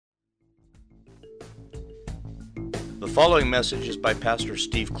The following message is by Pastor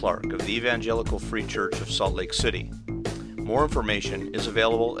Steve Clark of the Evangelical Free Church of Salt Lake City. More information is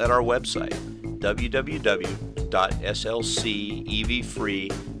available at our website,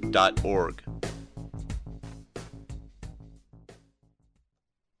 www.slcevfree.org.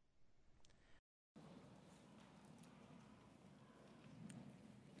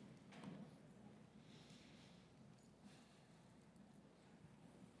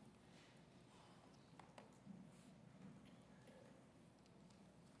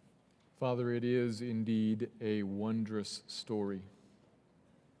 Father, it is indeed a wondrous story.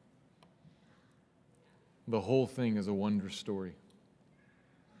 The whole thing is a wondrous story.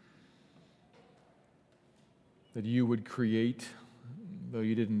 That you would create, though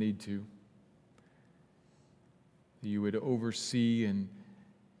you didn't need to. That you would oversee and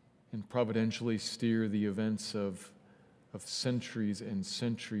providentially steer the events of centuries and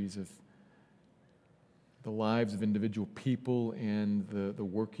centuries of the lives of individual people and the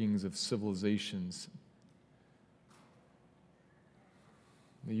workings of civilizations.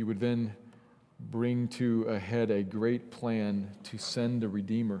 That you would then bring to a head a great plan to send a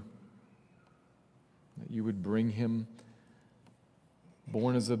Redeemer. That you would bring him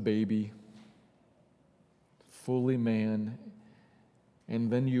born as a baby, fully man,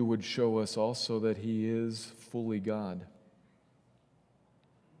 and then you would show us also that he is fully God.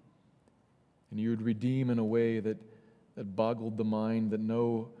 And you would redeem in a way that boggled the mind, that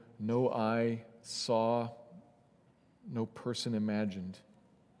no eye saw, no person imagined.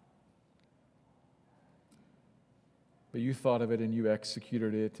 But you thought of it and you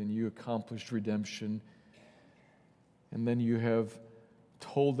executed it and you accomplished redemption. And then you have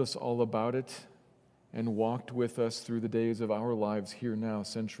told us all about it and walked with us through the days of our lives here now,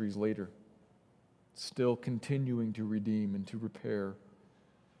 centuries later, still continuing to redeem and to repair,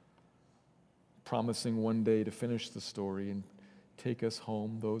 promising one day to finish the story and take us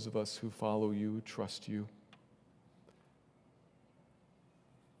home, those of us who follow you, who trust you.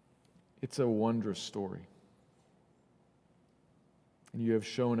 It's a wondrous story. And you have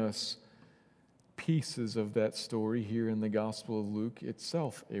shown us pieces of that story here in the Gospel of Luke,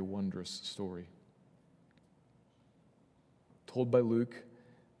 itself a wondrous story. Told by Luke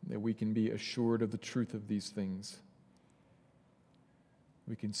that we can be assured of the truth of these things.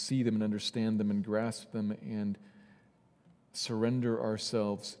 We can see them and understand them and grasp them and surrender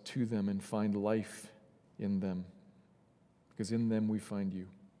ourselves to them and find life in them, because in them we find you.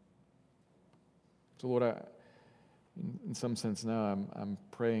 So Lord, in some sense now I'm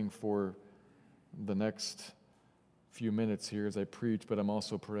praying for the next few minutes here as I preach, but I'm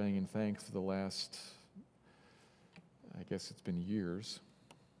also praying in thanks for the last, I guess it's been years,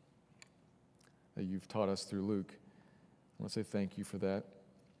 that you've taught us through Luke. I want to say thank you for that.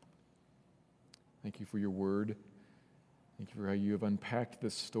 Thank you for your word. Thank you for how you have unpacked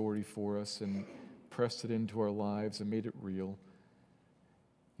this story for us and pressed it into our lives and made it real.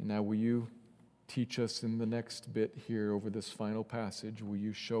 And now will you teach us in the next bit here over this final passage? Will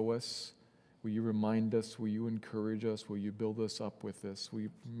you show us? Will you remind us? Will you encourage us? Will you build us up with this?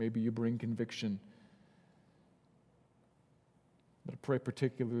 Maybe you bring conviction. But I pray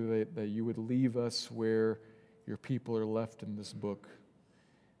particularly that you would leave us where your people are left in this book,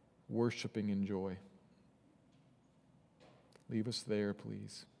 worshiping in joy. Leave us there,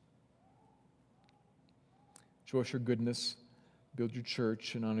 please. Show us your goodness, build your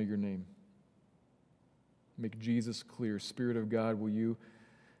church, and honor your name. Make Jesus clear. Spirit of God, will you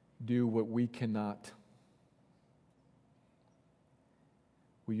do what we cannot?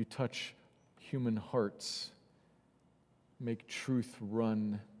 Will you touch human hearts? Make truth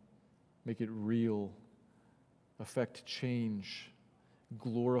run. Make it real. Affect change.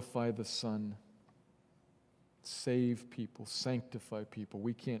 Glorify the Son. Save people. Sanctify people.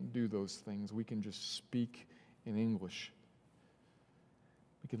 We can't do those things. We can just speak in English.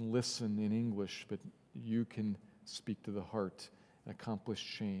 We can listen in English, but you can speak to the heart and accomplish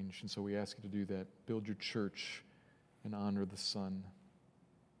change. And so we ask you to do that. Build your church and honor the Son.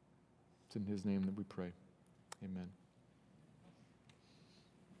 It's in his name that we pray. Amen.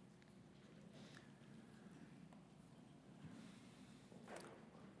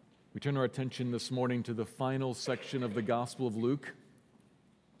 We turn our attention this morning to the final section of the Gospel of Luke.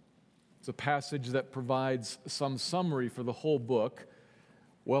 It's a passage that provides some summary for the whole book,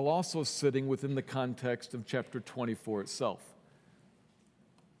 while also sitting within the context of chapter 24 itself.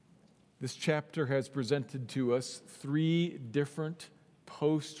 This chapter has presented to us 3 different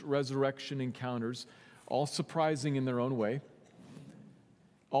post-resurrection encounters, all surprising in their own way,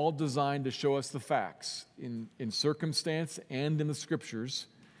 all designed to show us the facts in circumstance and in the Scriptures,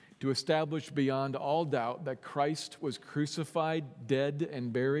 to establish beyond all doubt that Christ was crucified, dead,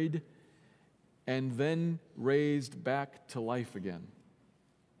 and buried, and then raised back to life again.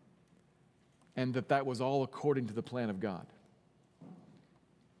 And that was all according to the plan of God.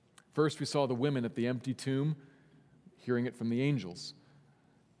 First, we saw the women at the empty tomb, hearing it from the angels.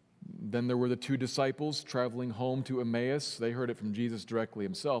 Then there were the two disciples traveling home to Emmaus. They heard it from Jesus directly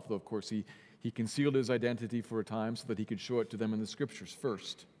himself, though, of course, he concealed his identity for a time so that he could show it to them in the Scriptures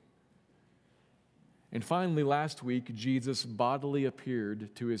first. And finally, last week, Jesus bodily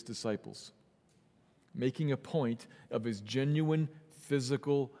appeared to his disciples, making a point of his genuine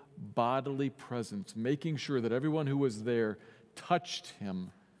physical bodily presence, making sure that everyone who was there touched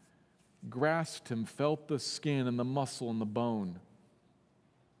him, grasped him, felt the skin and the muscle and the bone,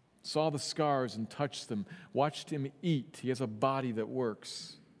 saw the scars and touched them, watched him eat. He has a body that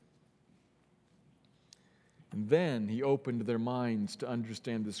works. And then he opened their minds to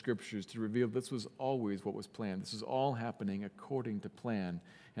understand the Scriptures, to reveal this was always what was planned. This is all happening according to plan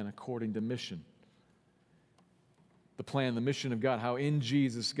and according to mission. The plan, the mission of God, how in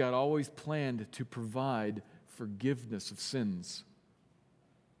Jesus God always planned to provide forgiveness of sins.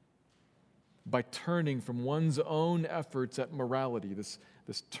 By turning from one's own efforts at morality, this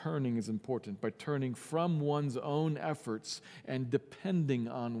turning is important, by turning from one's own efforts and depending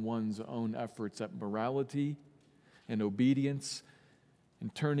on one's own efforts at morality and obedience,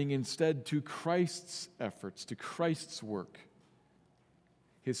 and turning instead to Christ's efforts, to Christ's work,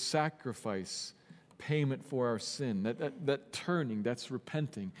 his sacrifice, payment for our sin. That turning, that's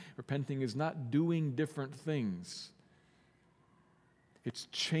repenting. Repenting is not doing different things. It's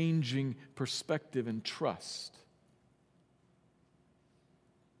changing perspective and trust.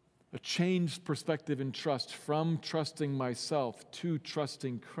 A changed perspective and trust from trusting myself to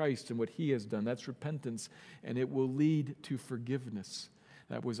trusting Christ and what he has done. That's repentance, and it will lead to forgiveness.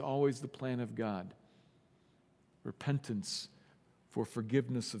 That was always the plan of God. Repentance for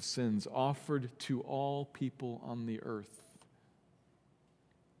forgiveness of sins offered to all people on the earth.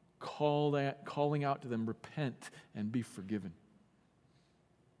 Calling out to them, repent and be forgiven.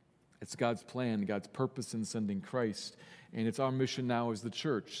 It's God's plan, God's purpose in sending Christ, and it's our mission now as the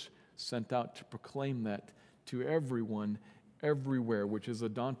church, sent out to proclaim that to everyone, everywhere, which is a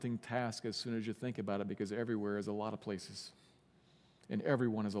daunting task as soon as you think about it, because everywhere is a lot of places, and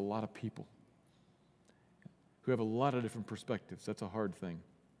everyone is a lot of people who have a lot of different perspectives. That's a hard thing.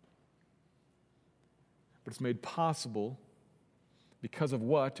 But it's made possible because of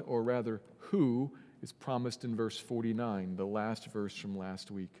what, or rather who, is promised in verse 49, the last verse from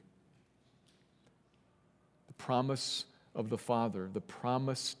last week. The promise of the Father, the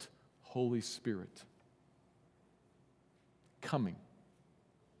promised Holy Spirit coming.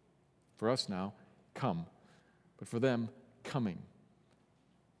 For us now, come. But for them, coming.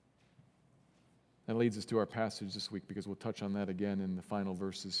 That leads us to our passage this week, because we'll touch on that again in the final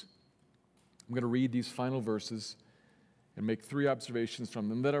verses. I'm going to read these final verses and make three observations from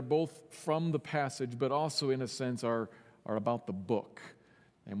them that are both from the passage, but also in a sense are about the book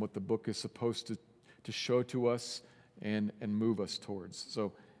and what the book is supposed to show to us and move us towards.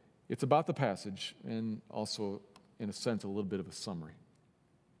 So it's about the passage and also, in a sense, a little bit of a summary.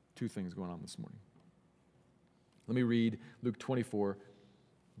 Two things going on this morning. Let me read Luke 24,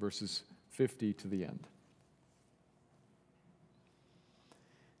 verses 50 to the end.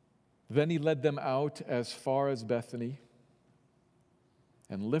 Then he led them out as far as Bethany,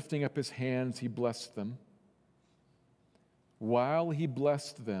 and lifting up his hands, he blessed them. While he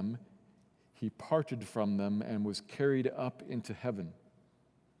blessed them, he parted from them and was carried up into heaven.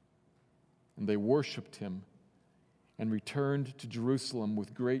 And they worshiped him and returned to Jerusalem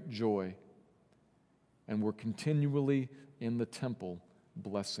with great joy and were continually in the temple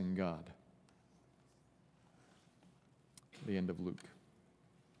blessing God. The end of Luke.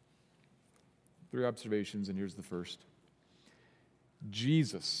 Three observations, and here's the first.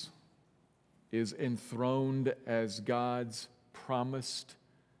 Jesus is enthroned as God's promised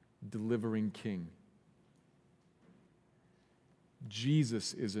delivering king.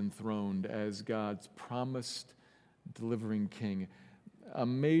 Jesus is enthroned as God's promised delivering king. A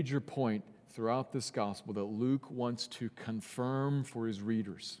major point throughout this gospel that Luke wants to confirm for his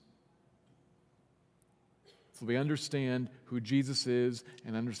readers. So they understand who Jesus is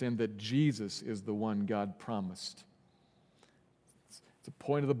and understand that Jesus is the one God promised. It's a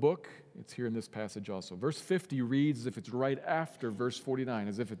point of the book. It's here in this passage also. Verse 50 reads as if it's right after verse 49,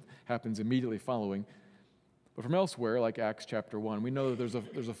 as if it happens immediately following. But from elsewhere, like Acts chapter 1, we know that there's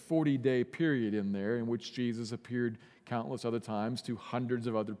a 40-day period in there in which Jesus appeared countless other times to hundreds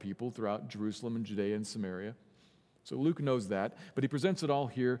of other people throughout Jerusalem and Judea and Samaria. So Luke knows that, but he presents it all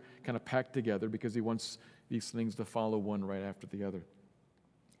here kind of packed together because he wants these things to follow one right after the other.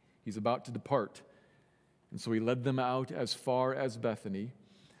 He's about to depart, and so he led them out as far as Bethany,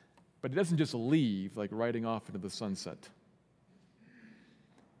 but he doesn't just leave like riding off into the sunset.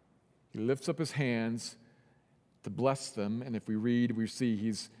 He lifts up his hands to bless them, and if we read, we see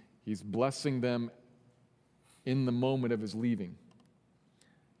he's blessing them in the moment of his leaving.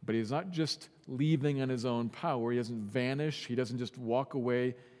 But he's not just leaving on his own power. He doesn't vanish. He doesn't just walk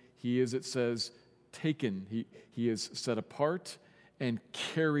away. He is, it says, taken. He is set apart and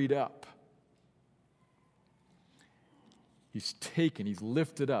carried up. He's taken. He's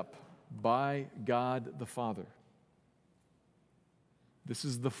lifted up by God the Father. This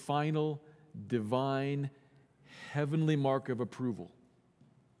is the final divine heavenly mark of approval.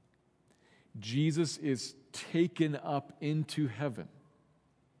 Jesus is taken up into heaven.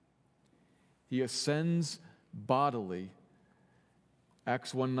 He ascends bodily.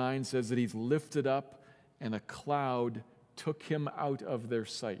 Acts 1:9 says that he's lifted up and a cloud took him out of their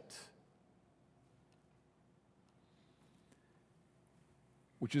sight.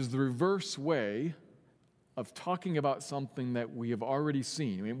 Which is the reverse way of talking about something that we have already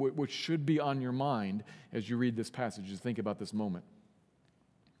seen, which should be on your mind as you read this passage, as you think about this moment.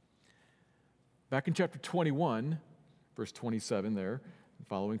 Back in chapter 21, verse 27 there,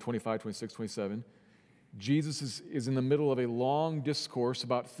 following 25, 26, 27, Jesus is in the middle of a long discourse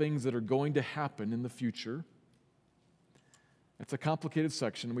about things that are going to happen in the future. It's a complicated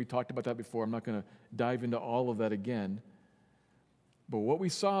section. We talked about that before. I'm not going to dive into all of that again. But what we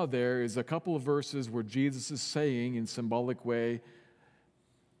saw there is a couple of verses where Jesus is saying in symbolic way,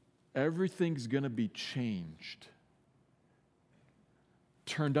 everything's going to be changed,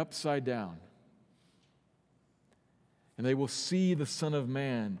 turned upside down. And they will see the Son of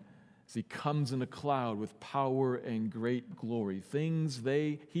Man as he comes in a cloud with power and great glory. Things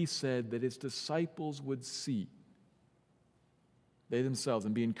he said that his disciples would see. They themselves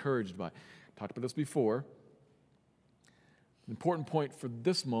and be encouraged by. Talked about this before. The important point for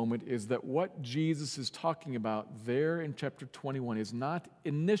this moment is that what Jesus is talking about there in chapter 21 is not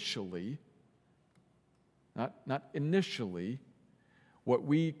initially what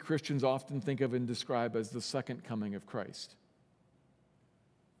we Christians often think of and describe as the second coming of Christ.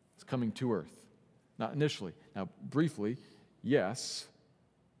 It's coming to earth, not initially. Now, briefly, yes,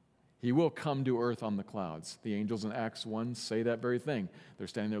 he will come to earth on the clouds. The angels in Acts 1 say that very thing. They're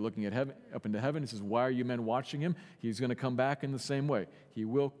standing there looking at heaven, up into heaven. He says, why are you men watching him? He's going to come back in the same way. He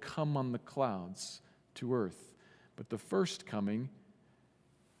will come on the clouds to earth. But the first coming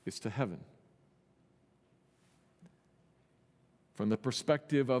is to heaven. From the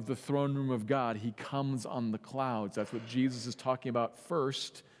perspective of the throne room of God, he comes on the clouds. That's what Jesus is talking about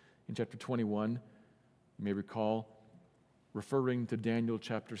first in chapter 21. You may recall, referring to Daniel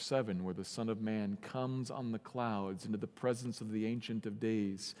chapter 7, where the Son of Man comes on the clouds into the presence of the Ancient of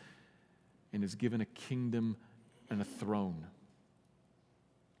Days and is given a kingdom and a throne.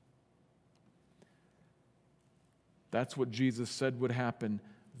 That's what Jesus said would happen.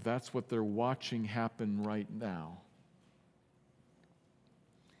 That's what they're watching happen right now.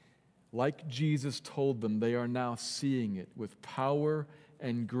 Like Jesus told them, they are now seeing it with power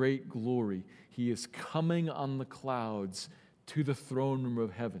and great glory. He is coming on the clouds to the throne room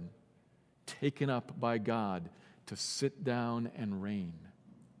of heaven, taken up by God to sit down and reign.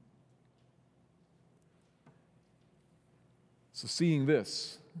 So seeing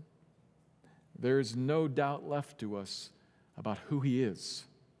this, there is no doubt left to us about who he is.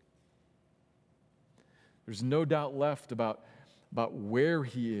 There's no doubt left about where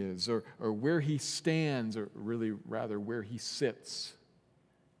he is or where he stands, or really rather where he sits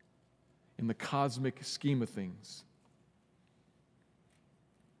in the cosmic scheme of things.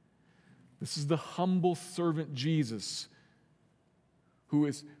 This is the humble servant Jesus who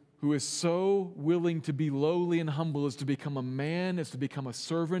is so willing to be lowly and humble as to become a man, as to become a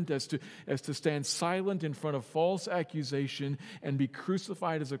servant, as to stand silent in front of false accusation and be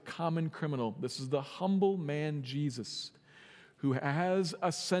crucified as a common criminal. This is the humble man Jesus who has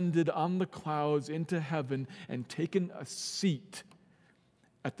ascended on the clouds into heaven and taken a seat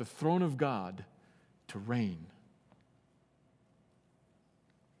at the throne of God to reign.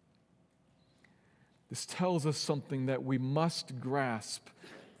 This tells us something that we must grasp.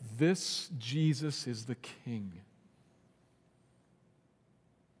 This Jesus is the King.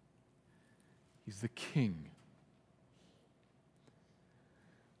 He's the King.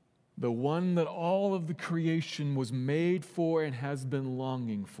 The one that all of the creation was made for and has been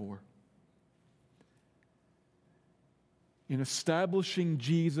longing for. in establishing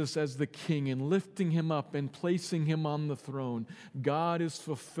Jesus as the king and lifting him up and placing him on the throne, God is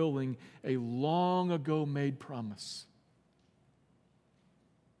fulfilling a long ago made promise.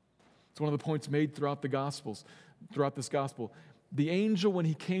 It's one of the points made throughout this gospel. The angel, when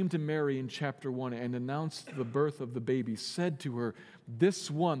he came to Mary in chapter 1 and announced the birth of the baby, said to her, this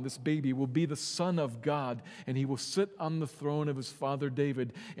baby, will be the Son of God, and he will sit on the throne of his father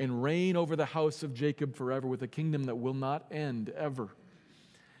David and reign over the house of Jacob forever with a kingdom that will not end ever.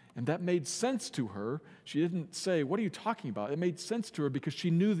 And that made sense to her. She didn't say, what are you talking about? It made sense to her because she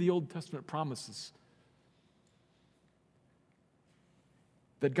knew the Old Testament promises.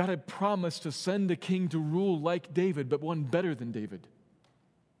 That God had promised to send a king to rule like David, but one better than David.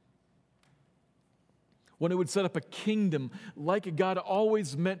 One who would set up a kingdom like God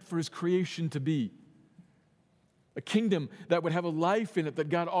always meant for his creation to be. A kingdom that would have a life in it that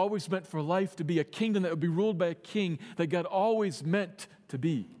God always meant for life to be. A kingdom that would be ruled by a king that God always meant to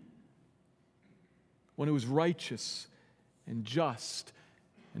be. One who was righteous and just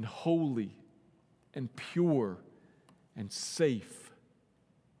and holy and pure and safe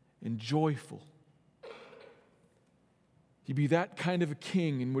and joyful. He'd be that kind of a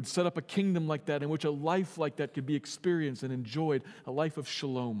king and would set up a kingdom like that in which a life like that could be experienced and enjoyed, a life of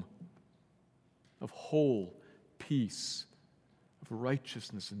shalom, of whole peace, of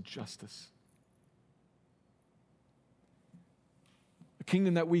righteousness and justice. A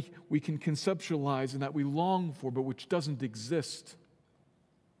kingdom that we can conceptualize and that we long for, but which doesn't exist.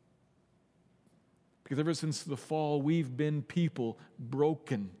 Because ever since the fall, we've been people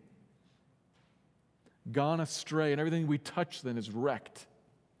broken, gone astray, and everything we touch then is wrecked.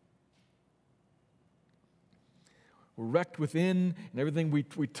 We're wrecked within, and everything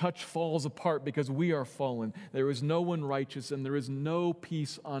we touch falls apart because we are fallen. There is no one righteous, and there is no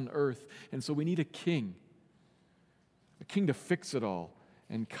peace on earth. And so we need a king to fix it all.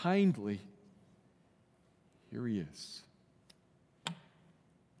 And kindly, here he is.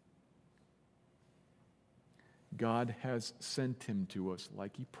 God has sent him to us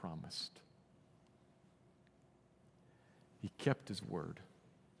like he promised. He kept his word.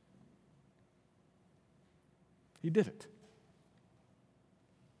 He did it.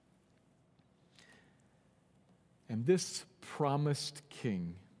 And this promised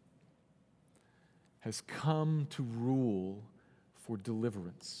king has come to rule for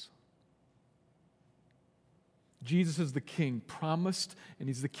deliverance. Jesus is the king promised, and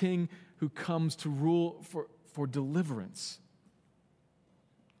he's the king who comes to rule for deliverance.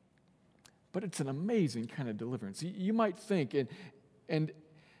 But it's an amazing kind of deliverance. You might think, and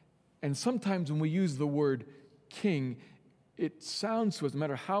sometimes when we use the word king, it sounds to us, no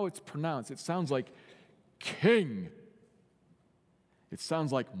matter how it's pronounced, it sounds like king. It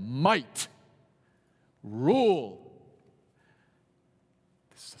sounds like might, rule.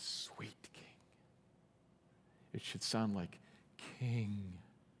 This is a sweet king. It should sound like king.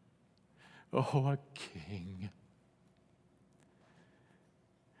 Oh, a king.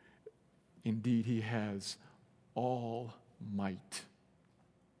 Indeed, he has all might.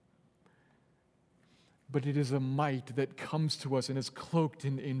 But it is a might that comes to us and is cloaked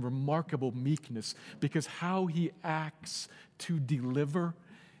in remarkable meekness, because how he acts to deliver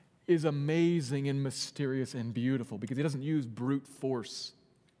is amazing and mysterious and beautiful, because he doesn't use brute force.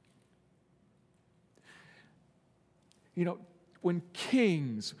 You know, when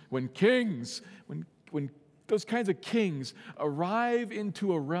those kinds of kings arrive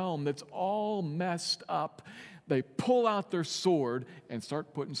into a realm that's all messed up, they pull out their sword and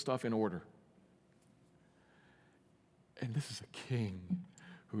start putting stuff in order. And this is a king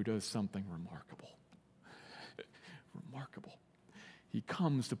who does something remarkable. Remarkable. He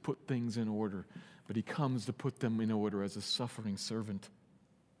comes to put things in order, but he comes to put them in order as a suffering servant.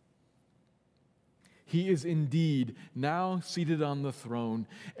 He is indeed now seated on the throne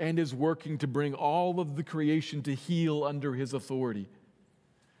and is working to bring all of the creation to heel under his authority.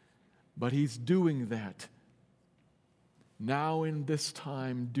 But he's doing that, now in this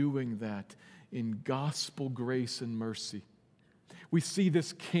time, doing that in gospel grace and mercy. We see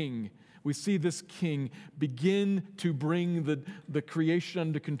this king begin to bring the creation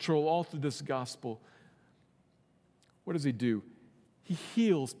under control all through this gospel. What does he do? He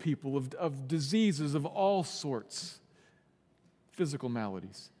heals people of diseases of all sorts, physical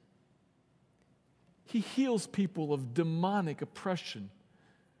maladies. He heals people of demonic oppression,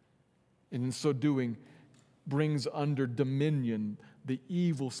 and in so doing, brings under dominion the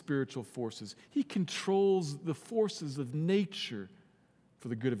evil spiritual forces. He controls the forces of nature for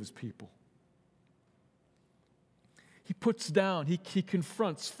the good of his people. He puts down, he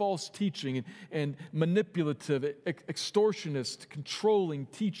confronts false teaching and manipulative, extortionist, controlling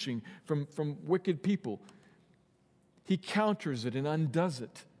teaching from wicked people. He counters it and undoes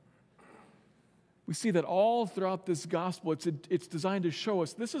it. We see that all throughout this gospel. It's designed to show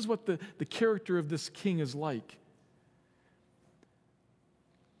us this is what the character of this king is like.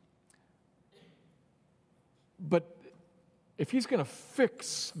 But if he's going to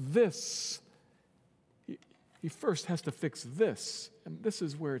fix this, he first has to fix this. And this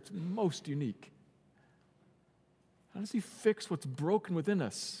is where it's most unique. How does he fix what's broken within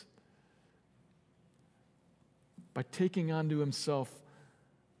us? By taking onto himself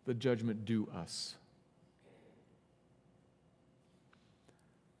the judgment due us.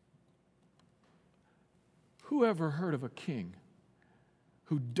 Who ever heard of a king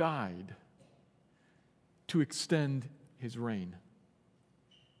who died to extend his reign?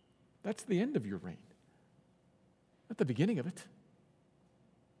 That's the end of your reign, not the beginning of it.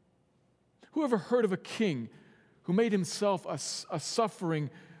 Who ever heard of a king who made himself a suffering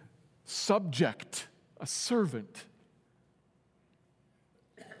subject, a servant,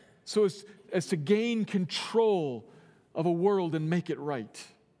 so as to gain control of a world and make it right?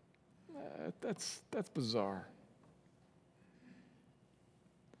 That's bizarre.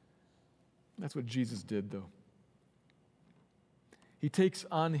 That's what Jesus did, though. He takes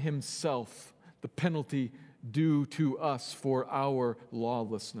on himself the penalty due to us for our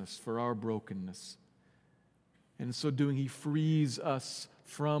lawlessness, for our brokenness. And in so doing, he frees us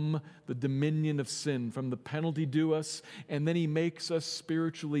from the dominion of sin, from the penalty due us, and then he makes us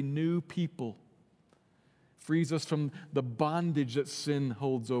spiritually new people. Frees us from the bondage that sin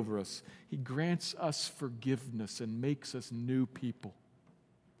holds over us. He grants us forgiveness and makes us new people.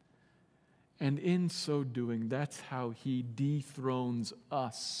 And in so doing, that's how he dethrones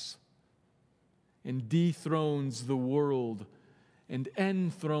us and dethrones the world and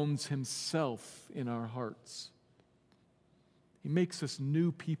enthrones himself in our hearts. He makes us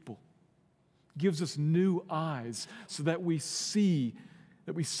new people, gives us new eyes so that we see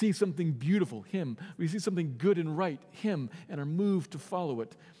something beautiful, him. We see something good and right, him, and are moved to follow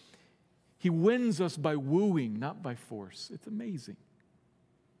it. He wins us by wooing, not by force. It's amazing.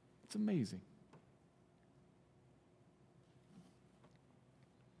 It's amazing.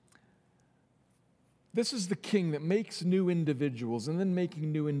 This is the king that makes new individuals, and then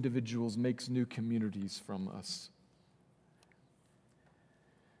making new individuals makes new communities from us.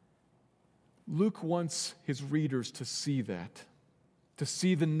 Luke wants his readers to see that, to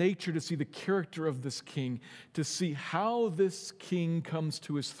see the nature, to see the character of this king, to see how this king comes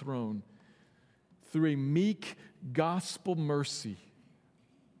to his throne through a meek gospel mercy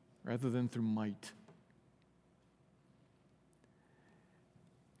rather than through might.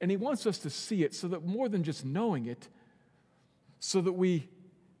 And he wants us to see it so that more than just knowing it, so that we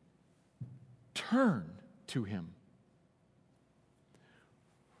turn to him.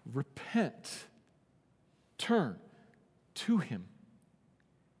 Repent, turn to him,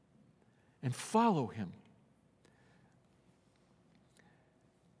 and follow him.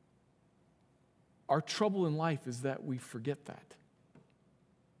 Our trouble in life is that we forget that.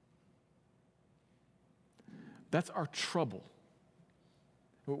 That's our trouble.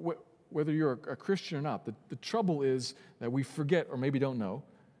 Whether you're a Christian or not, the trouble is that we forget, or maybe don't know,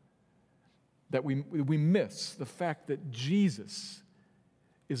 that we miss the fact that Jesus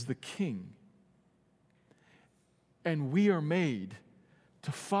is the King. And we are made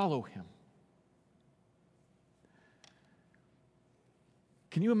to follow him.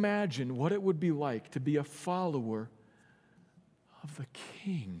 Can you imagine what it would be like to be a follower of the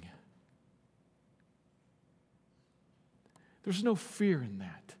King? There's no fear in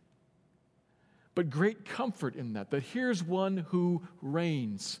that, but great comfort in that here's one who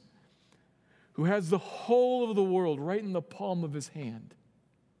reigns, who has the whole of the world right in the palm of his hand,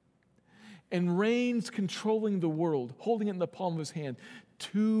 and reigns controlling the world, holding it in the palm of his hand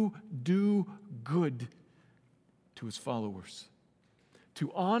to do good to his followers,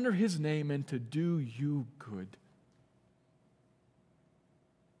 to honor his name and to do you good.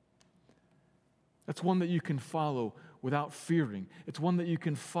 That's one that you can follow without fearing. It's one that you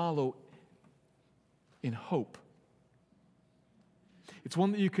can follow in hope. It's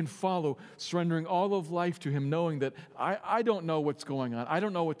one that you can follow surrendering all of life to him, knowing that I don't know what's going on. I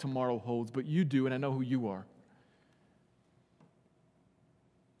don't know what tomorrow holds, but you do, and I know who you are.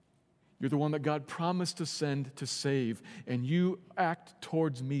 You're the one that God promised to send to save, and you act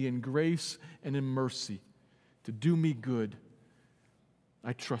towards me in grace and in mercy to do me good.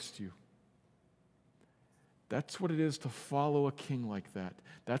 I trust you. That's what it is to follow a king like that.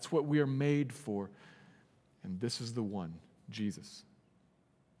 That's what we are made for. And this is the one, Jesus.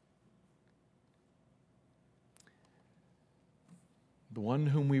 The one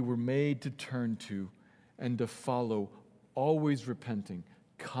whom we were made to turn to and to follow, always repenting,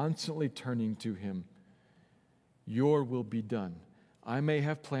 constantly turning to him. Your will be done. I may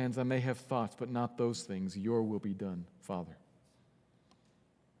have plans, I may have thoughts, but not those things. Your will be done, Father.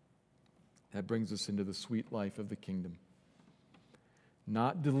 That brings us into the sweet life of the kingdom.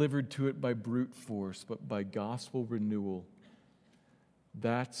 Not delivered to it by brute force, but by gospel renewal.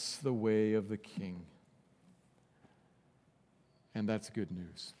 That's the way of the King. And that's good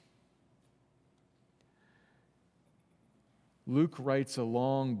news. Luke writes a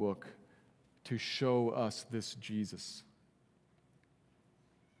long book to show us this Jesus,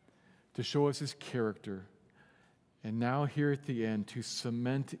 to show us his character, and now here at the end to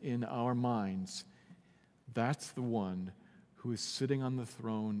cement in our minds, that's the one who is sitting on the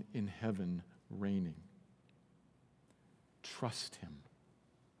throne in heaven reigning. Trust him.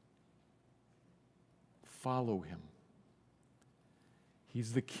 Follow him.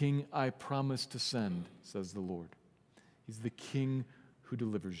 He's the King I promised to send, says the Lord. He's the King who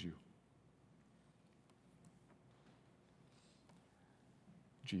delivers you.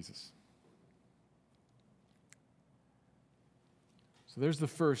 Jesus. So there's the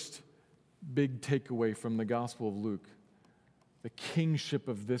first big takeaway from the Gospel of Luke. The kingship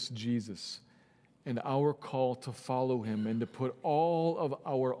of this Jesus and our call to follow him and to put all of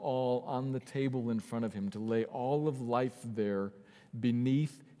our all on the table in front of him, to lay all of life there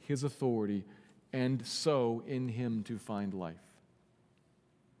beneath his authority, and so in him to find life.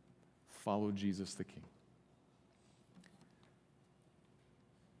 Follow Jesus the King.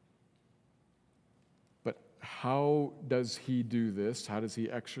 But how does he do this? How does he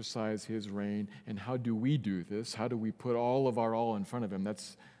exercise his reign? And how do we do this? How do we put all of our all in front of him?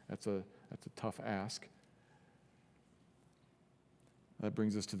 That's a tough ask. That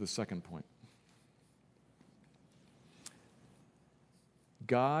brings us to the second point.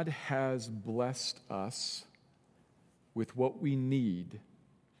 God has blessed us with what we need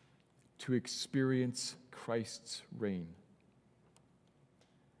to experience Christ's reign.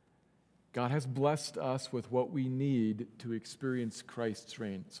 God has blessed us with what we need to experience Christ's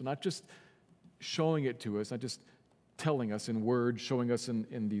reign. So not just showing it to us, not just telling us in words, showing us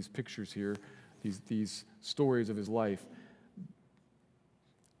in these pictures here, these stories of his life.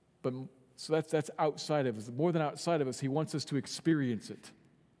 But so that's outside of us. More than outside of us, he wants us to experience it.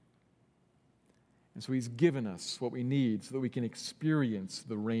 And so he's given us what we need so that we can experience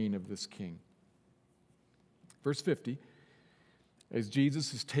the reign of this King. Verse 50, as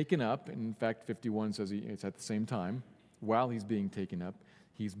Jesus is taken up, and in fact 51 says it's at the same time, while he's being taken up,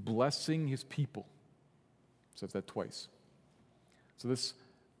 he's blessing his people. Says that twice. So this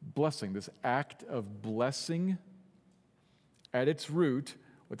blessing, this act of blessing, at its root,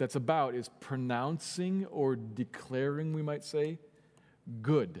 what that's about is pronouncing or declaring, we might say,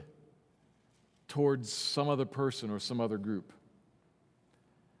 good towards some other person or some other group.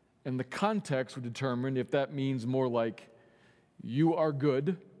 And the context would determine if that means more like, you are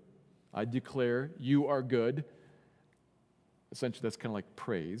good, I declare you are good. Essentially, that's kind of like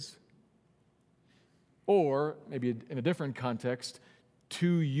praise. Or, maybe in a different context,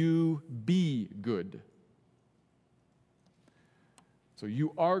 to you be good. So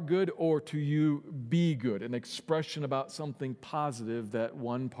you are good, or to you be good, an expression about something positive that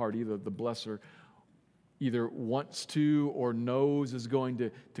one party, the blesser, either wants to or knows is going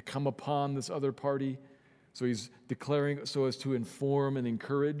to come upon this other party. So he's declaring so as to inform and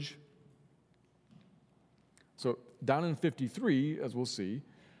encourage. So down in 53, as we'll see,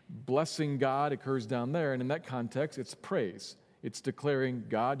 blessing God occurs down there, and in that context, it's praise. It's declaring,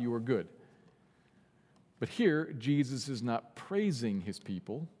 God, you are good. But here, Jesus is not praising his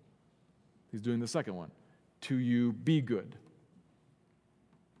people. He's doing the second one. To you be good.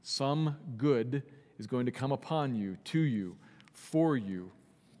 Some good is going to come upon you, to you, for you.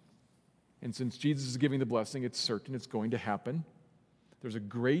 And since Jesus is giving the blessing, it's certain it's going to happen. There's a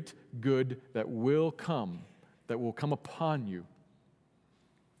great good that will come upon you.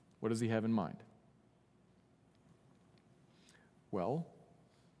 What does he have in mind? Well,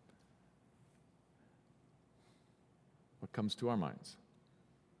 what comes to our minds?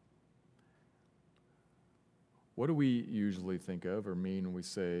 What do we usually think of or mean when we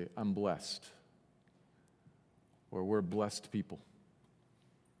say, I'm blessed? Or we're blessed people?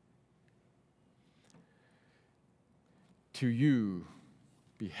 To you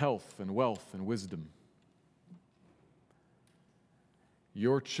be health and wealth and wisdom.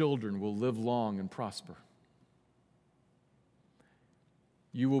 Your children will live long and prosper.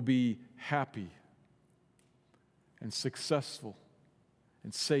 You will be happy and successful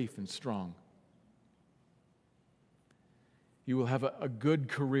and safe and strong. You will have a good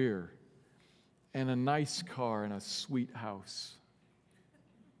career and a nice car and a sweet house.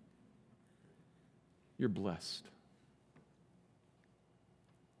 You're blessed.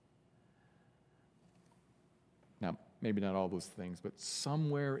 Now, maybe not all those things, but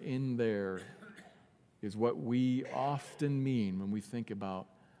somewhere in there is what we often mean when we think about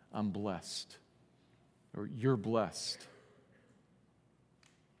I'm blessed or you're blessed.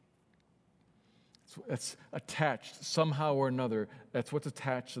 That's attached somehow or another. That's what's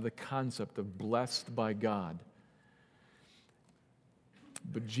attached to the concept of blessed by God.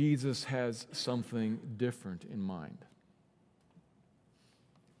 But Jesus has something different in mind.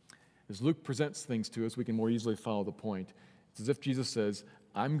 As Luke presents things to us, we can more easily follow the point. It's as if Jesus says,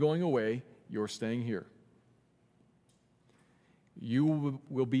 I'm going away, you're staying here. You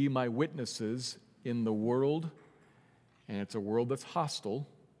will be my witnesses in the world, and it's a world that's hostile,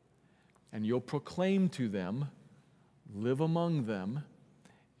 and you'll proclaim to them, live among them,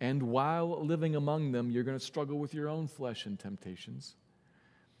 and while living among them, you're going to struggle with your own flesh and temptations.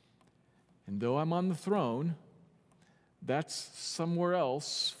 And though I'm on the throne, that's somewhere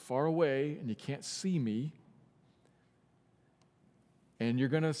else, far away, and you can't see me. And you're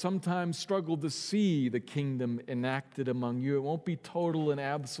going to sometimes struggle to see the kingdom enacted among you. It won't be total and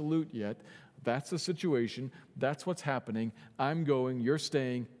absolute yet. That's the situation. That's what's happening. I'm going, you're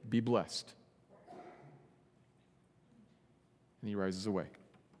staying, be blessed. And he rises away.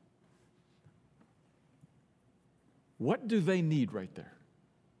 What do they need right there?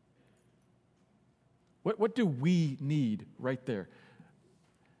 What do we need right there?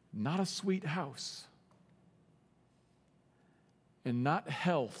 Not a sweet house, and not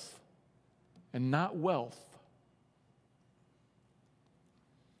health, and not wealth.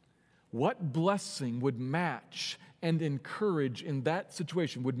 What blessing would match and encourage in that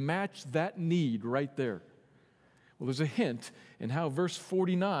situation, would match that need right there? Well, there's a hint in how verse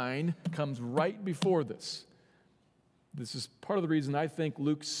 49 comes right before this. This is part of the reason I think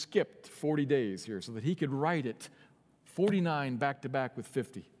Luke skipped 40 days here, so that he could write it 49 back to back with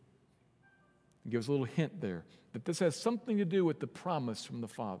 50. It gives a little hint there that this has something to do with the promise from the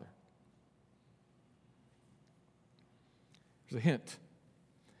Father. There's a hint,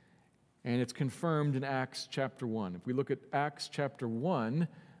 and it's confirmed in Acts chapter 1. If we look at Acts chapter 1,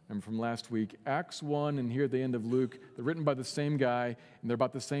 remember from last week, Acts 1 and here at the end of Luke, they're written by the same guy, and they're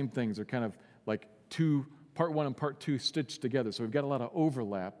about the same things. They're kind of like part 1 and part 2 stitched together. So we've got a lot of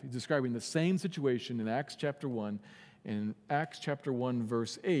overlap. He's describing the same situation in Acts chapter 1. And in Acts chapter 1,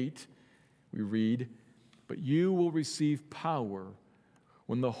 verse 8, we read, "But you will receive power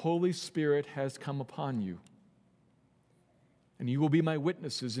when the Holy Spirit has come upon you. And you will be my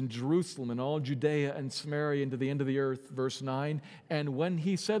witnesses in Jerusalem and all Judea and Samaria and to the end of the earth." Verse 9, "And when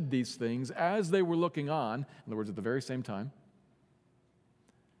he said these things, as they were looking on," in other words, at the very same time,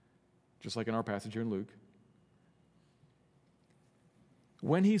 just like in our passage here in Luke,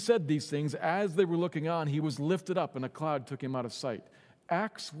 when he said these things, as they were looking on, he was lifted up and a cloud took him out of sight.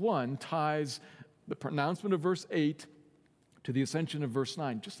 Acts 1 ties the pronouncement of verse 8 to the ascension of verse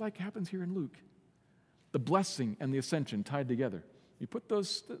 9, just like happens here in Luke. The blessing and the ascension tied together. You put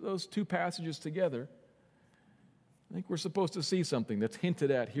those two passages together, I think we're supposed to see something that's hinted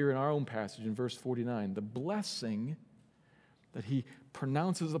at here in our own passage in verse 49. The blessing that he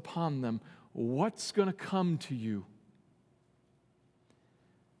pronounces upon them, what's going to come to you?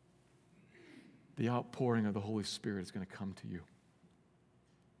 The outpouring of the Holy Spirit is going to come to you.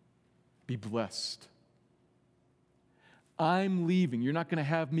 Be blessed. I'm leaving. You're not going to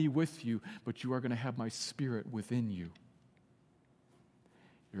have me with you, but you are going to have my Spirit within you.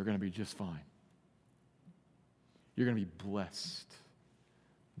 You're going to be just fine. You're going to be blessed.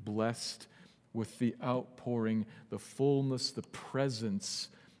 Blessed with the outpouring, the fullness, the presence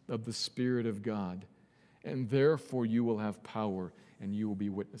of the Spirit of God. And therefore you will have power and you will be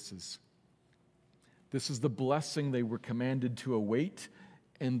witnesses. This is the blessing they were commanded to await,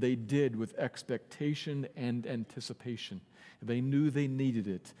 and they did with expectation and anticipation. They knew they needed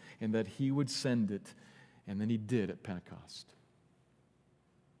it and that he would send it, and then he did at Pentecost.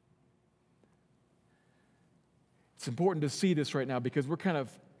 It's important to see this right now because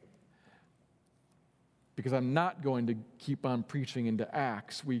because I'm not going to keep on preaching into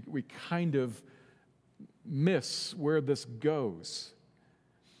Acts. We kind of miss where this goes.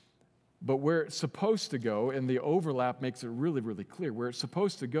 But where it's supposed to go, and the overlap makes it really, really clear, where it's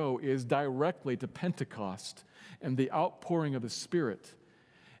supposed to go is directly to Pentecost and the outpouring of the Spirit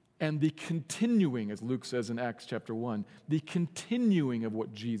and the continuing, as Luke says in Acts chapter 1, the continuing of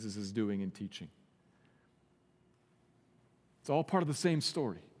what Jesus is doing and teaching. It's all part of the same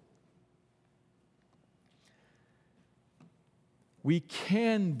story. We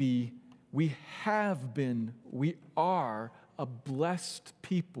can be, we have been, we are a blessed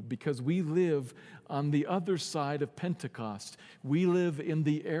people because we live on the other side of Pentecost. We live in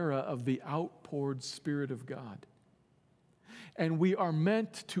the era of the outpoured Spirit of God. And we are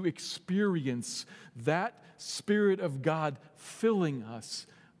meant to experience that Spirit of God filling us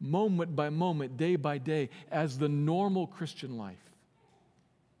moment by moment, day by day, as the normal Christian life.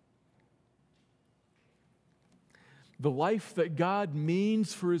 The life that God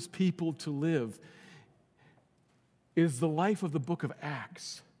means for His people to live is the life of the book of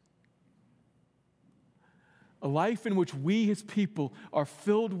Acts. A life in which we, His people, are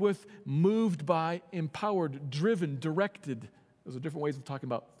filled with, moved by, empowered, driven, directed. Those are different ways of talking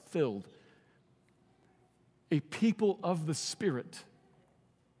about filled. A people of the Spirit.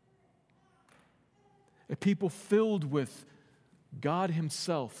 A people filled with God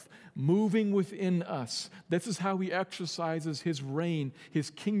Himself, moving within us. This is how He exercises His reign, His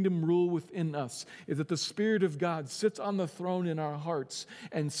kingdom rule within us, is that the Spirit of God sits on the throne in our hearts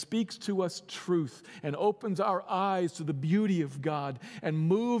and speaks to us truth and opens our eyes to the beauty of God and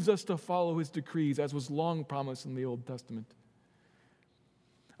moves us to follow His decrees, as was long promised in the Old Testament.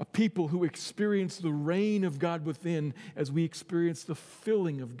 A people who experience the reign of God within as we experience the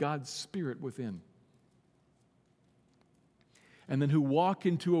filling of God's Spirit within. And then who walk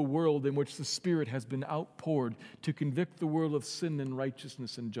into a world in which the Spirit has been outpoured to convict the world of sin and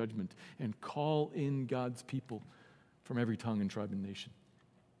righteousness and judgment and call in God's people from every tongue and tribe and nation.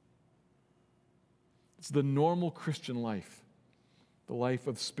 It's the normal Christian life, the life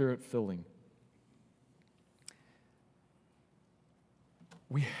of Spirit filling.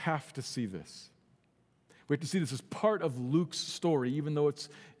 We have to see this. We have to see this as part of Luke's story, even though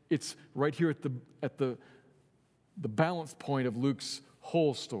it's right here at the balance point of Luke's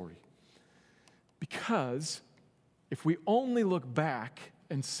whole story. Because if we only look back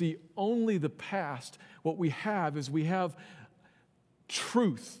and see only the past, what we have is we have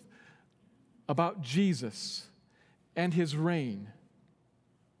truth about Jesus and His reign.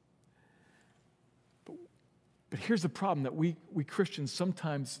 But here's the problem that we Christians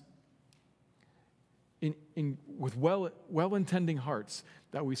sometimes, with well-intending hearts,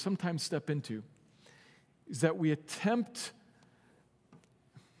 that we sometimes step into, is that we attempt,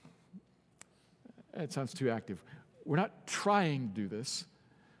 it sounds too active, we're not trying to do this,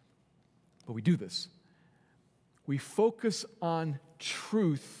 but we do this. We focus on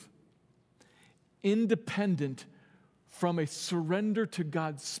truth independent from a surrender to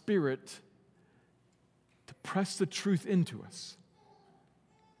God's Spirit to press the truth into us.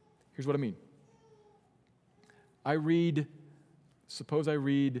 Here's what I mean. Suppose I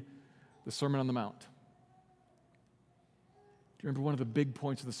read the Sermon on the Mount. Do you remember one of the big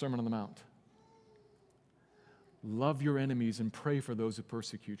points of the Sermon on the Mount? Love your enemies and pray for those who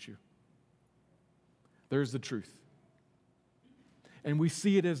persecute you. There's the truth. And we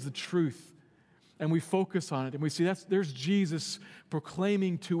see it as the truth. And we focus on it. And we see there's Jesus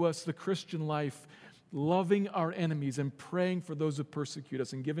proclaiming to us the Christian life, loving our enemies and praying for those who persecute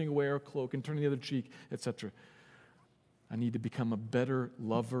us and giving away our cloak and turning the other cheek, etc. I need to become a better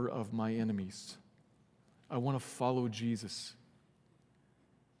lover of my enemies. I want to follow Jesus.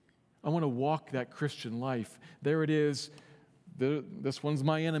 I want to walk that Christian life. There it is. This one's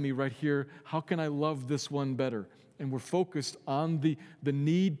my enemy right here. How can I love this one better? And we're focused on the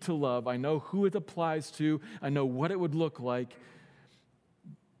need to love. I know who it applies to. I know what it would look like.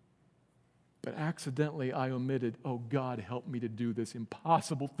 But accidentally I omitted, oh God, help me to do this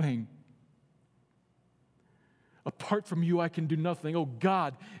impossible thing. Apart from you, I can do nothing. Oh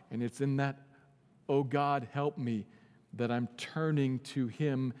God. And it's in that, oh God, help me, that I'm turning to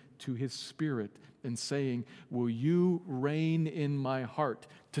Him, to His Spirit, and saying, will you reign in my heart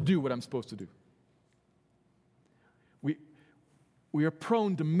to do what I'm supposed to do? We are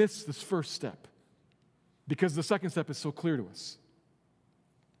prone to miss this first step because the second step is so clear to us.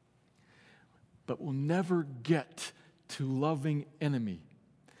 But we'll never get to loving enemy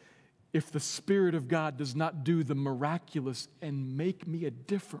if the Spirit of God does not do the miraculous and make me a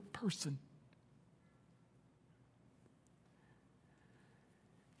different person.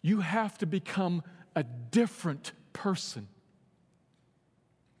 You have to become a different person.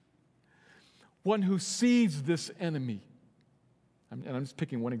 One who sees this enemy, and I'm just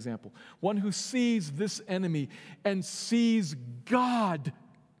picking one example, one who sees this enemy and sees God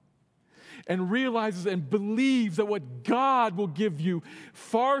and realizes and believes that what God will give you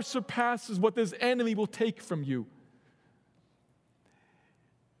far surpasses what this enemy will take from you.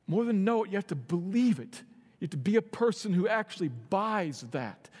 More than know it, you have to believe it. You have to be a person who actually buys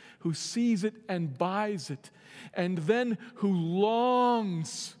that, who sees it and buys it, and then who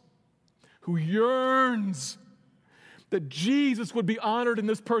longs, who yearns that Jesus would be honored in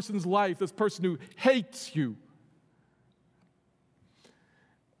this person's life, this person who hates you.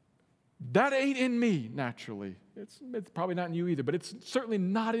 That ain't in me naturally. It's probably not in you either, but it's certainly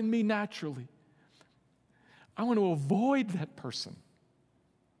not in me naturally. I want to avoid that person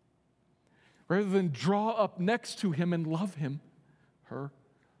rather than draw up next to him and love him, her.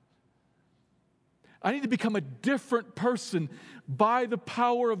 I need to become a different person by the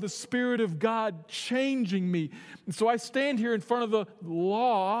power of the Spirit of God changing me. And so I stand here in front of the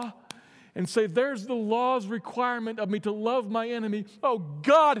law and say, there's the law's requirement of me to love my enemy. Oh,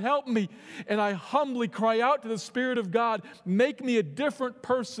 God, help me. And I humbly cry out to the Spirit of God, make me a different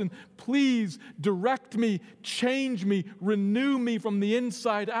person. Please direct me, change me, renew me from the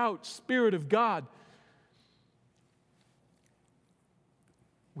inside out, Spirit of God.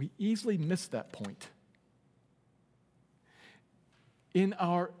 We easily miss that point. In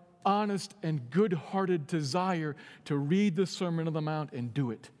our honest and good-hearted desire to read the Sermon on the Mount and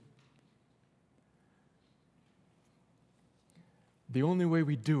do it. The only way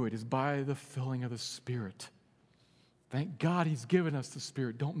we do it is by the filling of the Spirit. Thank God He's given us the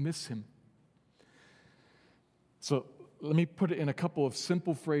Spirit. Don't miss Him. So let me put it in a couple of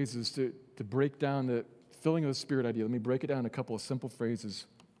simple phrases to break down the filling of the Spirit idea. Let me break it down in a couple of simple phrases.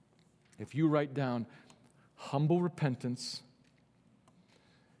 If you write down humble repentance,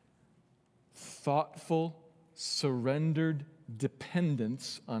 thoughtful, surrendered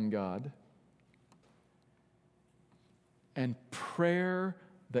dependence on God, and prayer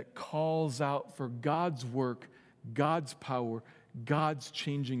that calls out for God's work, God's power, God's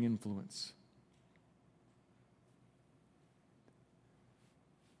changing influence.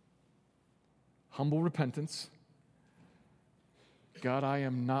 Humble repentance. God, I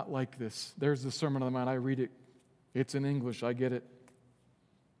am not like this. There's the Sermon on the Mount. I read it. It's in English. I get it.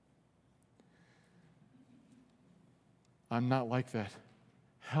 I'm not like that.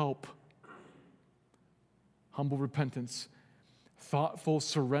 Help. Humble repentance, thoughtful,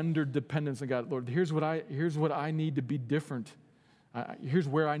 surrendered dependence on God. Lord, here's what I need to be different. Here's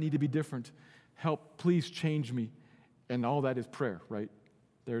where I need to be different. Help, please change me. And all that is prayer, right?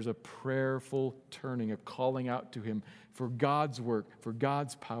 There's a prayerful turning, a calling out to Him for God's work, for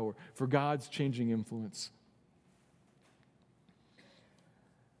God's power, for God's changing influence.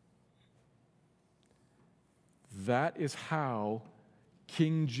 That is how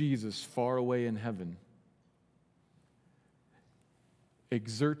King Jesus, far away in heaven,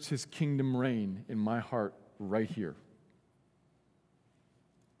 exerts His kingdom reign in my heart right here.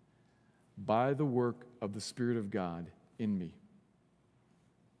 By the work of the Spirit of God in me.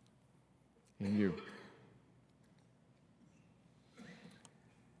 In you.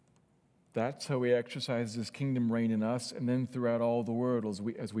 That's how He exercises His kingdom reign in us and then throughout all the world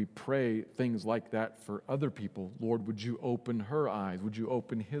as we pray things like that for other people. Lord, would you open her eyes? Would you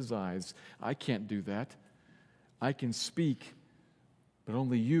open his eyes? I can't do that. I can speak, but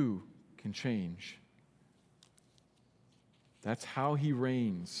only you can change. That's how He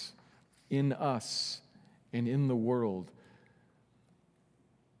reigns in us and in the world.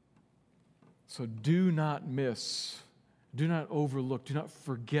 So do not miss, do not overlook, do not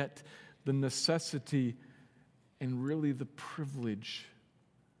forget the necessity and really the privilege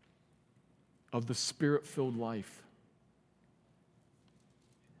of the Spirit-filled life.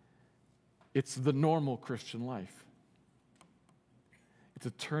 It's the normal Christian life. It's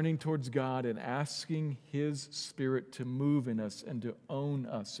a turning towards God and asking His Spirit to move in us and to own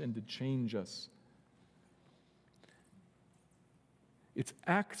us and to change us. It's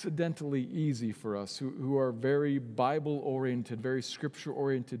accidentally easy for us who are very Bible-oriented, very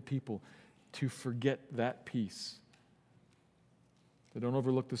Scripture-oriented people to forget that piece. So don't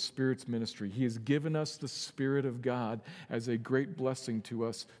overlook the Spirit's ministry. He has given us the Spirit of God as a great blessing to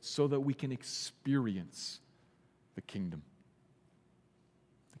us so that we can experience the kingdom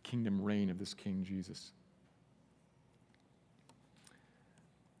reign of this King Jesus.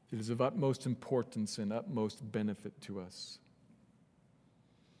 It is of utmost importance and utmost benefit to us.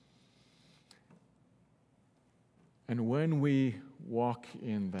 And when we walk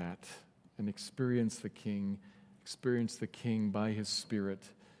in that and experience the King by His Spirit,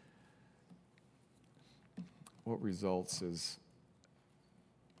 what results is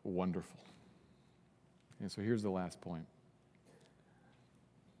wonderful. And so here's the last point.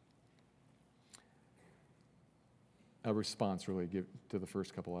 A response, really, give to the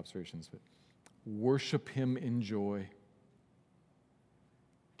first couple observations. But worship Him in joy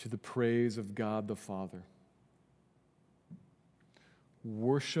to the praise of God the Father.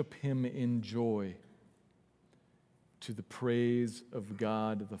 worship him in joy to the praise of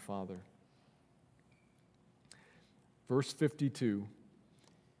God the Father. Verse 52,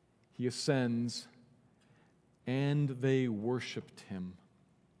 he ascends, and they worshiped him.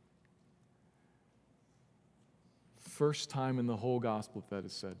 First time in the whole gospel that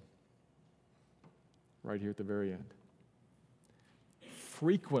is said, right here at the very end.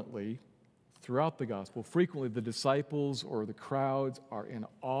 Frequently, throughout the gospel, frequently the disciples or the crowds are in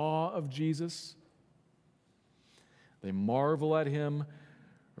awe of Jesus. They marvel at him,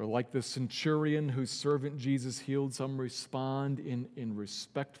 or like the centurion whose servant Jesus healed, some respond in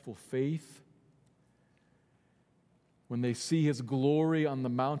respectful faith. When they see his glory on the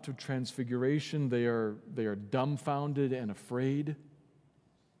Mount of Transfiguration, they are dumbfounded and afraid.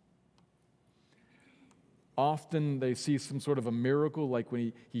 Often they see some sort of a miracle, like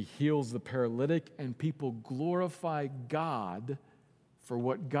when he heals the paralytic, and people glorify God for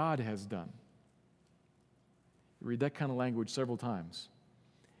what God has done. You read that kind of language several times.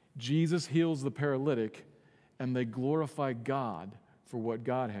 Jesus heals the paralytic, and they glorify God for what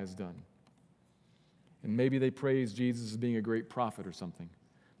God has done. And maybe they praise Jesus as being a great prophet or something.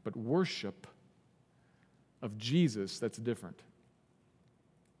 But worship of Jesus, that's different.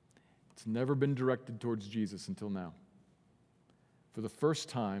 It's never been directed towards Jesus until now. For the first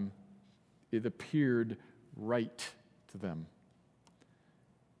time, it appeared right to them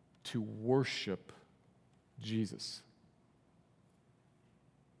to worship Jesus.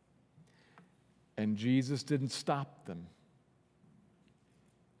 And Jesus didn't stop them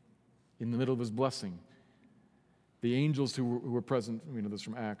in the middle of his blessing. The angels who were present, we know this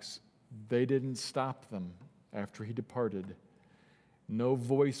from Acts, they didn't stop them after he departed. No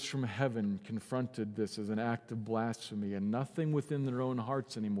voice from heaven confronted this as an act of blasphemy, and nothing within their own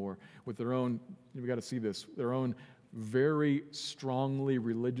hearts anymore, with their own, we got to see this, their own very strongly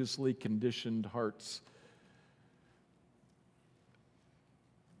religiously conditioned hearts.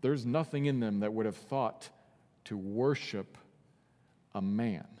 There's nothing in them that would have thought to worship a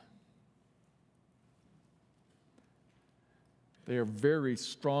man. They are very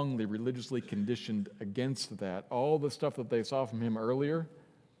strongly religiously conditioned against that. All the stuff that they saw from him earlier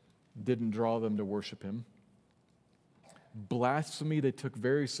didn't draw them to worship him. Blasphemy they took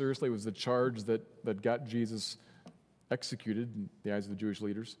very seriously. It was the charge that got Jesus executed in the eyes of the Jewish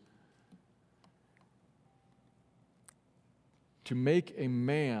leaders. To make a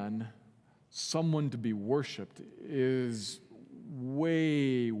man someone to be worshiped is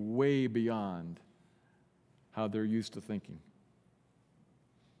way, way beyond how they're used to thinking.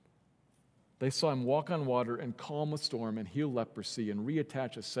 They saw him walk on water and calm a storm and heal leprosy and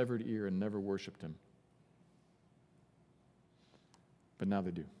reattach a severed ear and never worshiped him. But now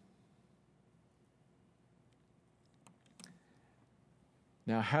they do.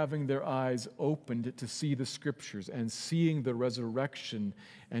 Now, having their eyes opened to see the Scriptures and seeing the resurrection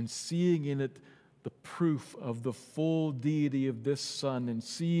and seeing in it the proof of the full deity of this Son and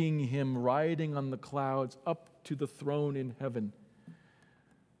seeing him riding on the clouds up to the throne in heaven,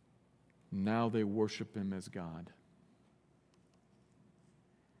 now they worship him as God.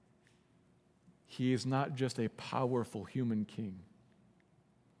 He is not just a powerful human king.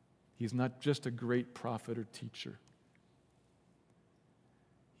 He's not just a great prophet or teacher.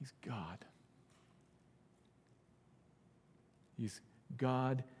 He's God. He's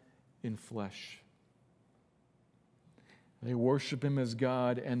God in flesh. They worship him as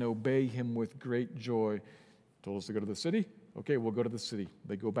God and obey him with great joy. Told us to go to the city? Okay, we'll go to the city.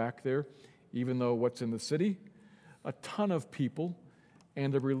 They go back there, even though what's in the city? A ton of people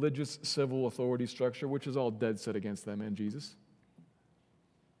and a religious civil authority structure, which is all dead set against them and Jesus.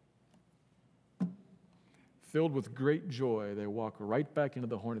 Filled with great joy, they walk right back into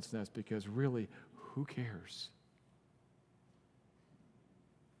the hornet's nest because really, who cares?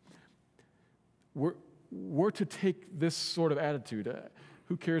 We're to take this sort of attitude.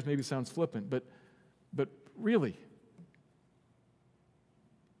 Who cares maybe sounds flippant, but really,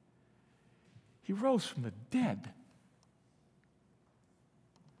 he rose from the dead.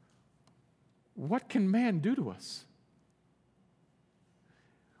 What can man do to us?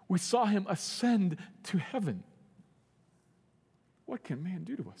 We saw him ascend to heaven. What can man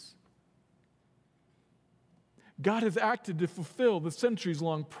do to us? God has acted to fulfill the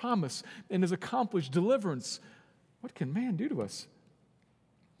centuries-long promise and has accomplished deliverance. What can man do to us?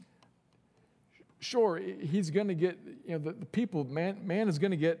 Sure, he's going to get, the people, man is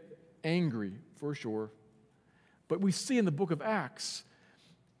going to get angry, for sure. But we see in the book of Acts,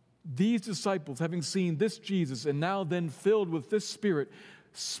 these disciples, having seen this Jesus and now then filled with this Spirit,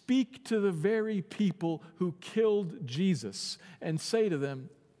 speak to the very people who killed Jesus and say to them,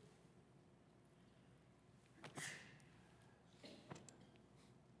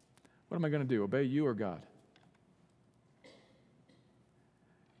 what am I going to do, obey you or God?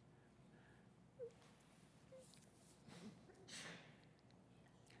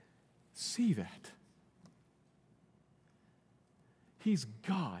 See that. He's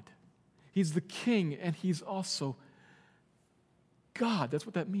God. He's the King, and He's also God. That's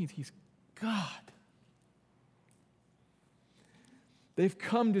what that means. He's God. They've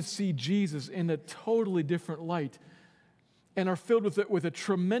come to see Jesus in a totally different light and are filled with a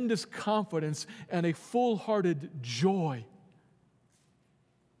tremendous confidence and a full-hearted joy.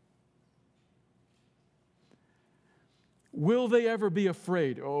 Will they ever be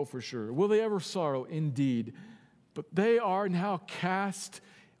afraid? Oh, for sure. Will they ever sorrow? Indeed. But they are now cast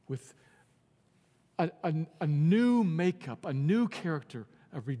with a new makeup, a new character,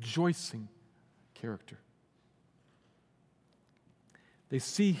 a rejoicing character. They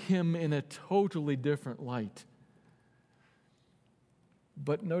see Him in a totally different light.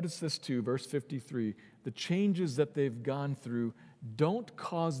 But notice this too, verse 53. The changes that they've gone through don't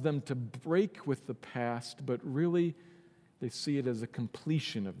cause them to break with the past, but really they see it as a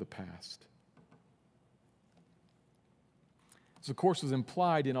completion of the past. This, of course, is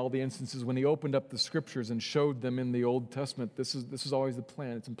implied in all the instances when He opened up the Scriptures and showed them in the Old Testament. This is always the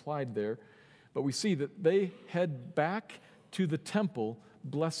plan. It's implied there. But we see that they head back to the temple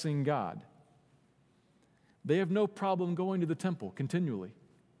blessing God. They have no problem going to the temple continually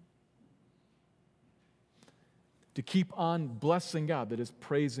to keep on blessing God, that is,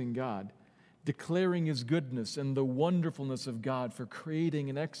 praising God, declaring His goodness and the wonderfulness of God for creating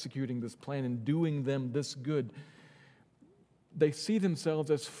and executing this plan and doing them this good. They see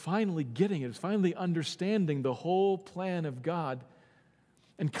themselves as finally getting it, as finally understanding the whole plan of God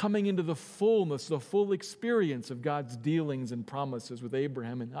and coming into the fullness, the full experience of God's dealings and promises with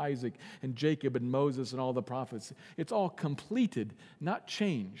Abraham and Isaac and Jacob and Moses and all the prophets. It's all completed, not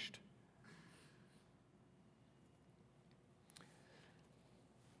changed.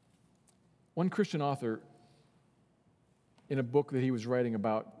 One Christian author, in a book that he was writing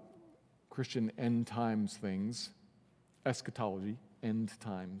about Christian end times things, eschatology, end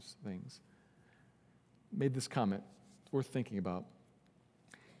times things, made this comment. It's worth thinking about.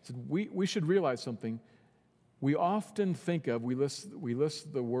 He said, we should realize something. We often think of, we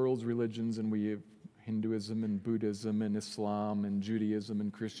list the world's religions, and we have Hinduism and Buddhism and Islam and Judaism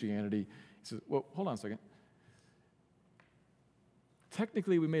and Christianity. He says, well, hold on a second.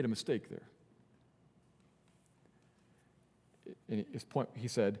 Technically, we made a mistake there. In his point, he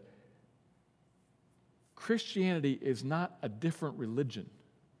said, Christianity is not a different religion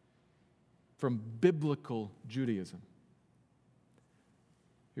from biblical Judaism.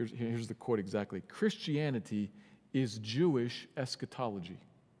 Here's the quote exactly. Christianity is Jewish eschatology.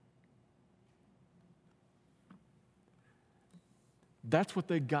 That's what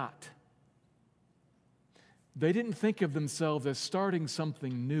they got. They didn't think of themselves as starting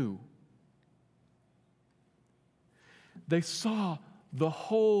something new. They saw the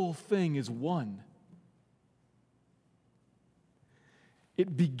whole thing as one.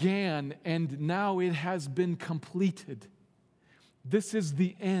 It began, and now it has been completed. This is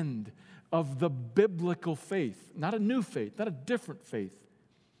the end of the biblical faith. Not a new faith, not a different faith.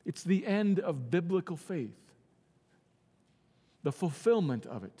 It's the end of biblical faith. The fulfillment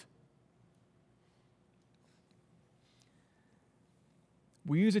of it.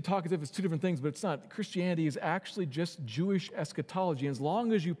 We usually talk as if it's two different things, but it's not. Christianity is actually just Jewish eschatology. And as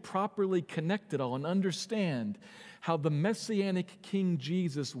long as you properly connect it all and understand how the Messianic King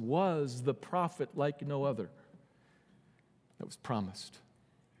Jesus was the prophet like no other that was promised.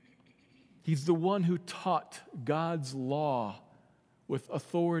 He's the one who taught God's law with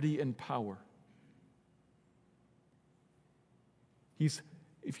authority and power.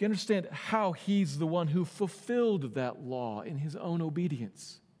 If you understand how He's the one who fulfilled that law in His own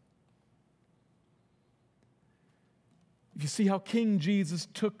obedience. If you see how King Jesus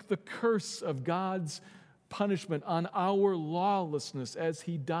took the curse of God's punishment on our lawlessness as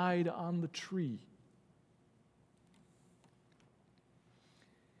He died on the tree.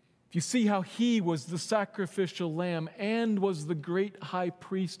 If you see how He was the sacrificial lamb and was the great high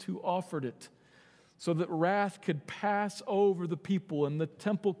priest who offered it, so that wrath could pass over the people and the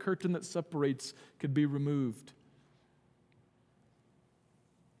temple curtain that separates could be removed.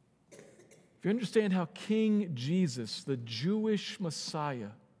 If you understand how King Jesus, the Jewish Messiah,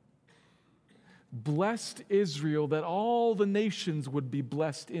 blessed Israel that all the nations would be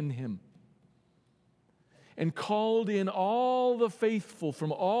blessed in Him. and called in all the faithful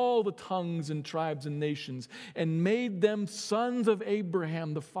from all the tongues and tribes and nations, and made them sons of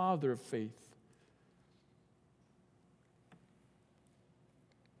Abraham, the father of faith.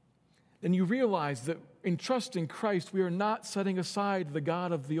 Then you realize that in trusting Christ, we are not setting aside the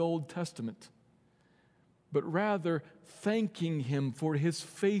God of the Old Testament, but rather thanking Him for His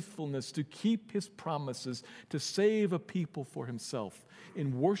faithfulness to keep His promises, to save a people for Himself.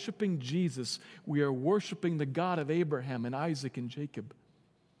 In worshiping Jesus, we are worshiping the God of Abraham and Isaac and Jacob,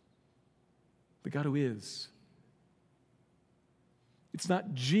 the God who is. It's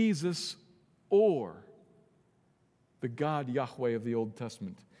not Jesus or the God Yahweh of the Old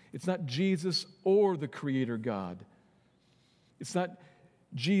Testament. It's not Jesus or the Creator God. It's not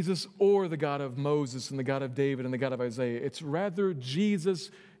Jesus or the God of Moses and the God of David and the God of Isaiah. It's rather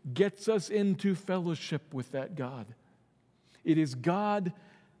Jesus gets us into fellowship with that God. It is God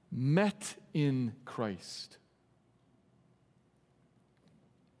met in Christ,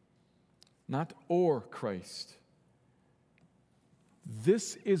 not or Christ.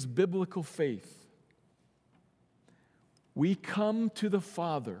 This is biblical faith. We come to the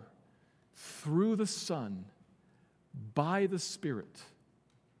Father through the Son by the Spirit.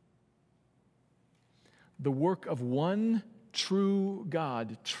 The work of one true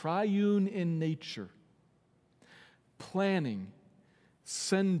God, triune in nature, planning,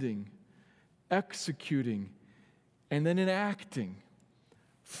 sending, executing, and then enacting.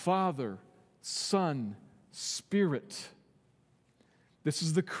 Father, Son, Spirit. This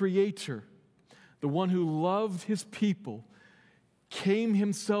is the Creator, the one who loved His people, came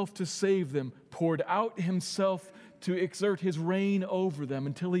Himself to save them, poured out Himself to exert His reign over them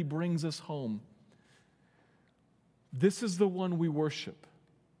until He brings us home. This is the one we worship.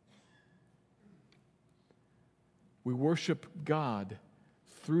 We worship God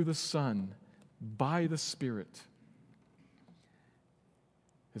through the Son, by the Spirit.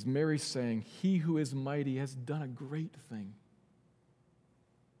 As Mary's saying, He who is mighty has done a great thing.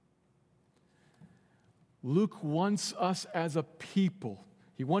 Luke wants us as a people.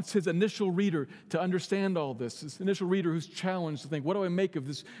 He wants his initial reader to understand all this. His initial reader who's challenged to think, what do I make of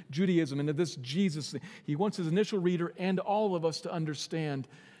this Judaism and of this Jesus thing? He wants his initial reader and all of us to understand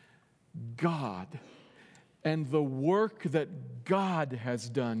God and the work that God has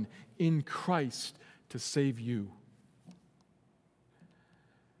done in Christ to save you.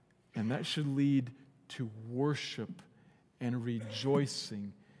 And that should lead to worship and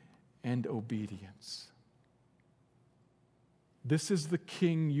rejoicing and obedience. This is the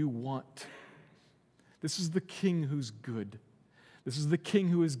King you want. This is the King who's good. This is the King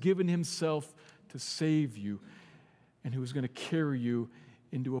who has given Himself to save you and who is going to carry you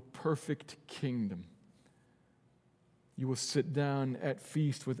into a perfect kingdom. You will sit down at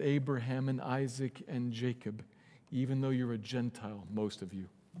feast with Abraham and Isaac and Jacob, even though you're a Gentile, most of you.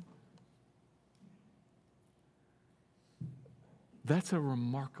 That's a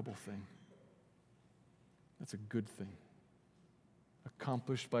remarkable thing. That's a good thing.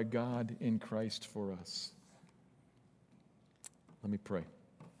 Accomplished by God in Christ for us. Let me pray.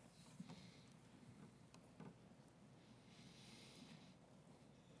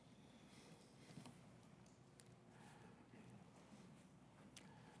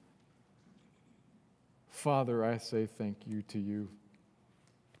 Father, I say thank you to you.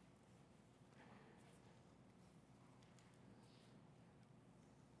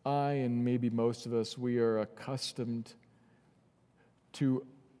 I, and maybe most of us, we are accustomed to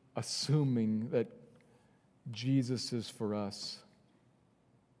assuming that Jesus is for us.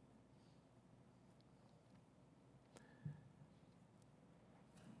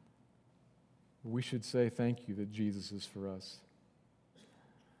 We should say thank you that Jesus is for us.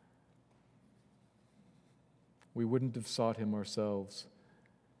 We wouldn't have sought Him ourselves.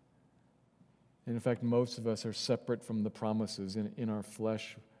 And in fact, most of us are separate from the promises in our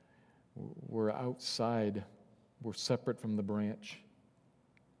flesh. We're outside. We're separate from the branch.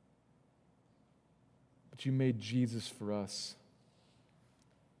 But you made Jesus for us,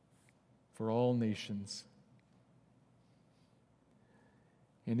 for all nations.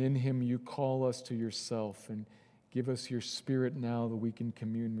 And in Him you call us to yourself and give us your Spirit now that we can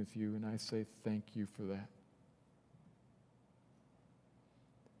commune with you. And I say thank you for that.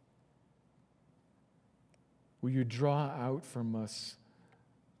 Will you draw out from us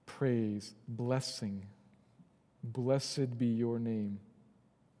praise, blessing? Blessed be your name.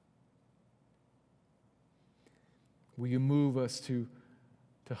 Will you move us to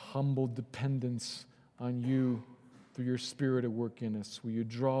humble dependence on you through your Spirit at work in us? Will you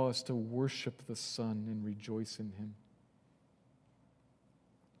draw us to worship the Son and rejoice in Him?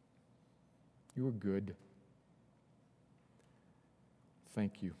 You are good.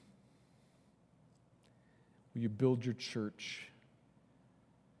 thank you. Will you build your church?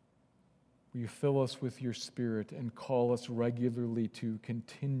 Will you fill us with your Spirit and call us regularly to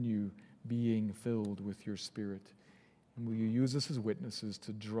continue being filled with your Spirit? And will you use us as witnesses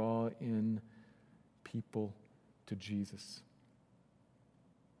to draw in people to Jesus?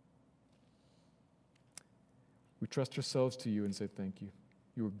 We trust ourselves to you and say thank you.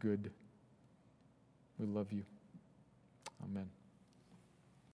 You are good. We love you. Amen.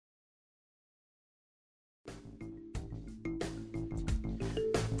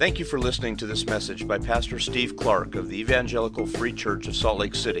 Thank you for listening to this message by Pastor Steve Clark of the Evangelical Free Church of Salt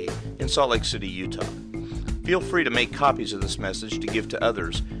Lake City in Salt Lake City, Utah. Feel free to make copies of this message to give to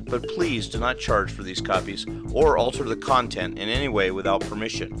others, but please do not charge for these copies or alter the content in any way without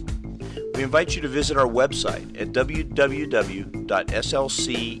permission. We invite you to visit our website at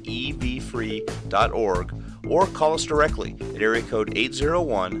www.slcevfree.org or call us directly at area code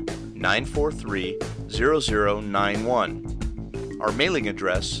 801-943-0091. Our mailing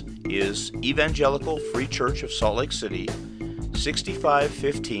address is Evangelical Free Church of Salt Lake City,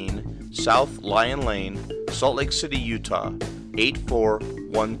 6515 South Lion Lane, Salt Lake City, Utah,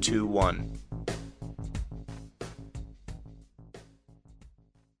 84121.